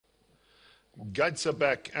Gates are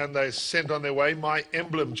back and they sent on their way. My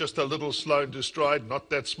Emblem just a little slow into stride, not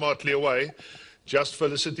that smartly away. Just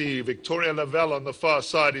Felicity. Victoria Lavelle on the far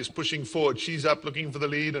side is pushing forward. She's up looking for the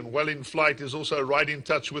lead, and Well in Flight is also right in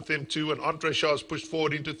touch with them too. And Entisaar's pushed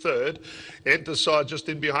forward into third. Entisaar just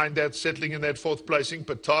in behind that, settling in that fourth placing.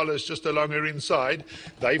 Patala's just along her inside.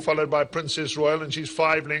 They followed by Princess Royal, and she's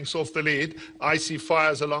 5 lengths off the lead. Icy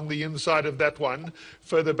Fires along the inside of that one.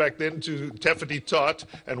 Further back then to Taffety Tart,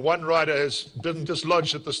 and one rider has been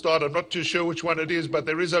dislodged at the start. I'm not too sure which one it is, but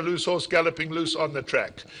there is a loose horse galloping loose on the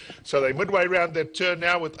track. So they're midway round that turn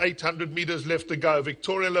now with 800 metres left to go.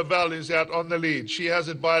 Victoria Lavelle is out on the lead. She has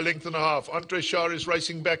it by a length and a half. Entisaar is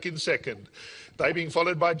racing back in second. They being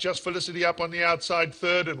followed by Just Felicity up on the outside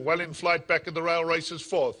third, and Well in Flight back at the rail races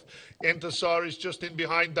fourth. Entisaar is just in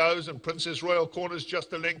behind those, and Princess Royal corners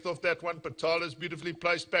just a length off that one. Patala's beautifully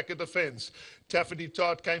placed back at the fence. Taffety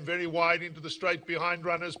Tart came very wide into the straight behind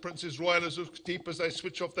runners. Princess Royal is deep as they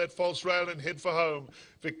switch off that false rail and head for home.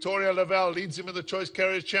 Victoria Lavelle leads him in the Choice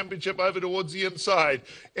Carriers Championship over towards the inside.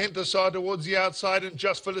 Entisaar towards the outside, and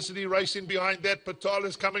Just Felicity racing behind that.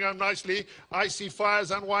 Patala's coming on nicely. Icy Fires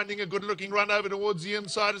unwinding a good-looking run over towards the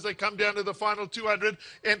inside as they come down to the final 200.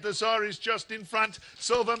 Entisaar is just in front.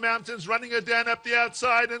 Silver Mountain's running her down up the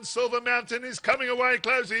outside, and Silver Mountain is coming away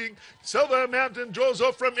closing. Silver Mountain draws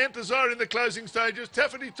off from Entisaar in the closing stages.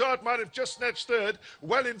 Taffety Tart might have just snatched third.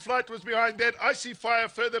 Well in Flight was behind that. Icy Fire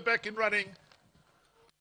further back in running.